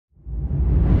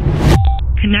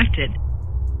connected.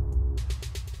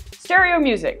 Stereo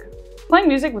music. Playing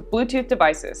music with Bluetooth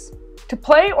devices. To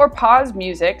play or pause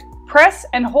music, press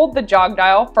and hold the jog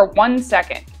dial for 1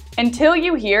 second until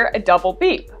you hear a double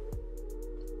beep.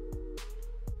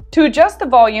 To adjust the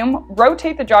volume,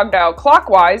 rotate the jog dial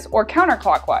clockwise or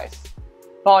counterclockwise.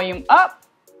 Volume up,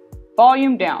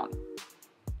 volume down.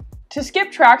 To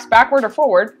skip tracks backward or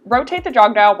forward, rotate the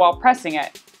jog dial while pressing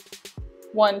it.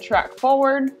 1 track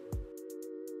forward,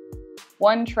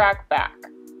 1 track back.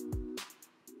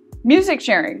 Music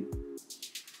sharing.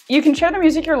 You can share the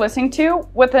music you're listening to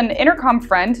with an intercom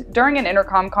friend during an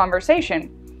intercom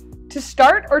conversation. To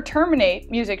start or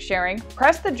terminate music sharing,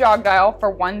 press the jog dial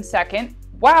for 1 second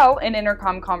while in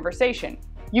intercom conversation.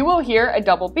 You will hear a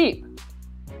double beep.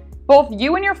 Both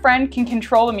you and your friend can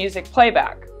control the music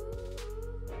playback.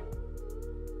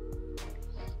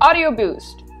 Audio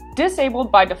boost,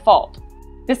 disabled by default.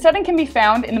 This setting can be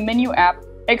found in the menu app,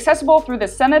 accessible through the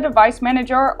Sena Device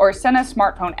Manager or Sena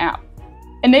smartphone app.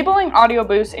 Enabling audio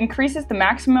boost increases the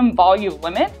maximum volume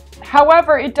limit,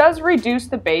 however, it does reduce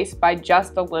the bass by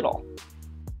just a little.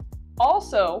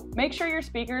 Also, make sure your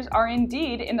speakers are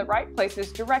indeed in the right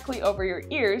places directly over your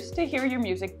ears to hear your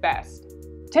music best.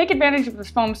 Take advantage of the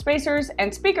foam spacers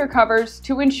and speaker covers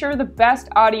to ensure the best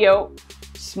audio.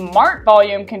 Smart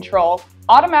volume control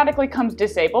automatically comes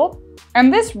disabled,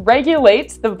 and this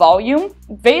regulates the volume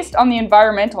based on the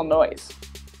environmental noise.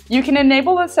 You can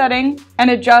enable the setting and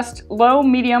adjust low,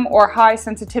 medium, or high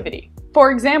sensitivity.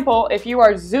 For example, if you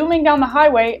are zooming down the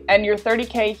highway and your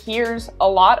 30K hears a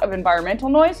lot of environmental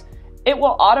noise, it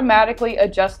will automatically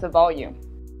adjust the volume.